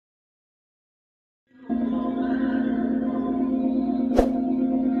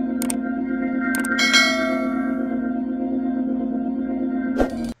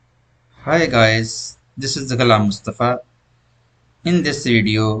Hi guys, this is Ghulam Mustafa. In this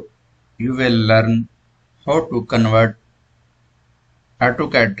video, you will learn how to convert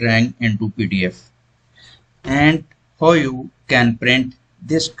AutoCAD drawing into PDF and how you can print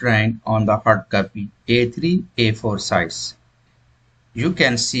this drawing on the hard copy A3, A4 size. You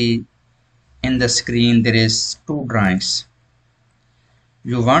can see in the screen there is two drawings.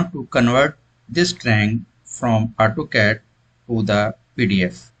 You want to convert this drawing from AutoCAD to the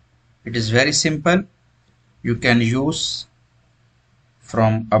PDF. It is very simple. You can use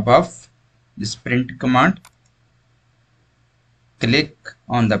from above this print command. Click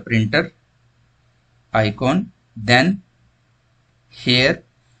on the printer icon, then here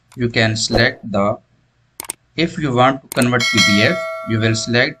you can select if you want to convert PDF, you will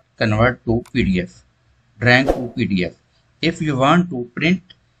select convert to PDF, drawing to PDF. If you want to print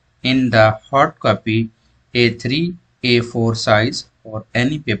in the hard copy A3, A4 size or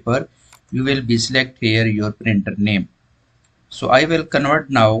any paper, you will be select here your printer name. So I will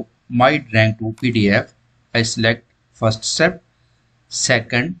convert now my drawing to PDF. I select first step.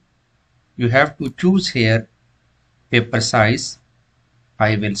 Second, you have to choose here paper size.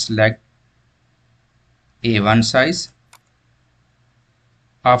 I will select A1 size.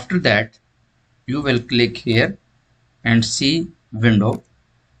 After that, you will click here and see window.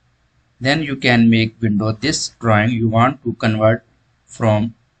 Then you can make window this drawing you want to convert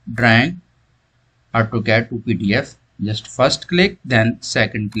from drawing AutoCAD to PDF. Just first click, then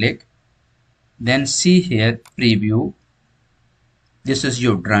second click, then see here preview. This is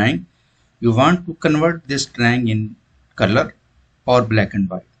your drawing. You want to convert this drawing in color or black and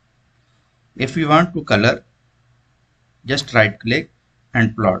white. If you want to color, just right click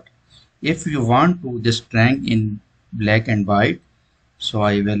and plot. If you want to this drawing in black and white, so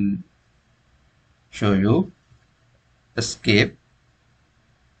I will show you. Escape.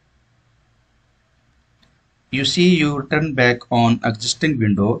 You see you turn back on existing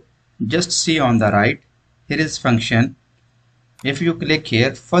window. Just see on the right, here is function. If you click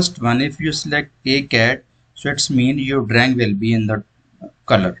here, first one, if you select ACAD, so it's mean your drawing will be in the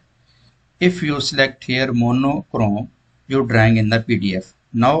color. If you select here monochrome, your drawing in the PDF.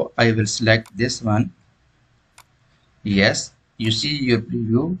 Now I will select this one. Yes, you see your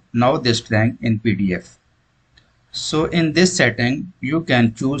preview. Now this drawing in PDF. So in this setting, you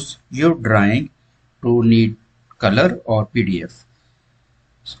can choose your drawing to need color or PDF.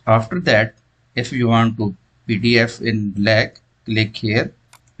 So after that, if you want to PDF in black, click here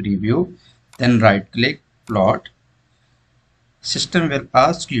preview, then right click plot. System will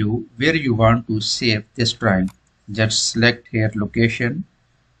ask you where you want to save this drawing. Just select here location,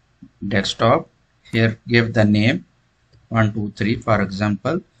 desktop, here give the name 123 for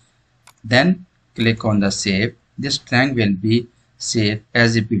example, then click on the save. This drawing will be saved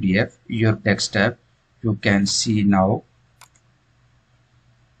as a PDF your desktop. You can see now.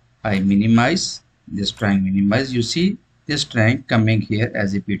 I minimize this drawing, minimize. You see this drawing coming here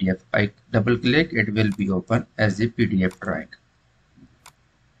as a PDF. I double click, it will be open as a PDF drawing.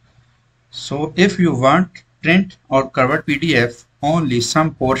 So if you want print or convert PDF only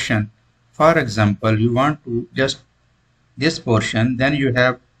some portion, for example you want to just this portion, then you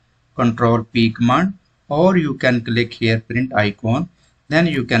have Control P command, or you can click here print icon, then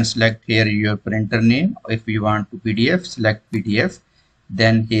you can select here your printer name. If you want to PDF, select PDF,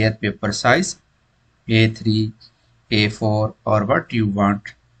 then here paper size A3, A4 or what you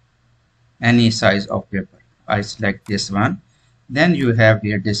want, any size of paper. I select this one. Then you have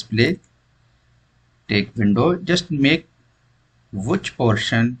here display, take window, just make which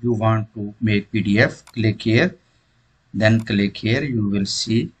portion you want to make PDF. Click here, then click here, you will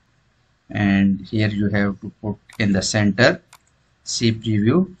see, and here you have to put in the center. See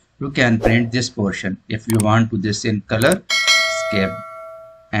preview. You can print this portion. If you want to this in color, escape,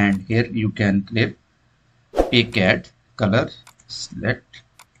 and here you can click ACAD color, select.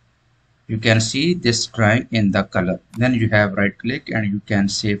 You can see this drawing in the color. Then you have right click and you can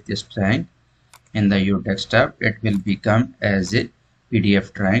save this drawing in the your desktop. It will become as a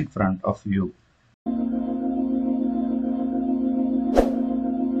PDF drawing front of you.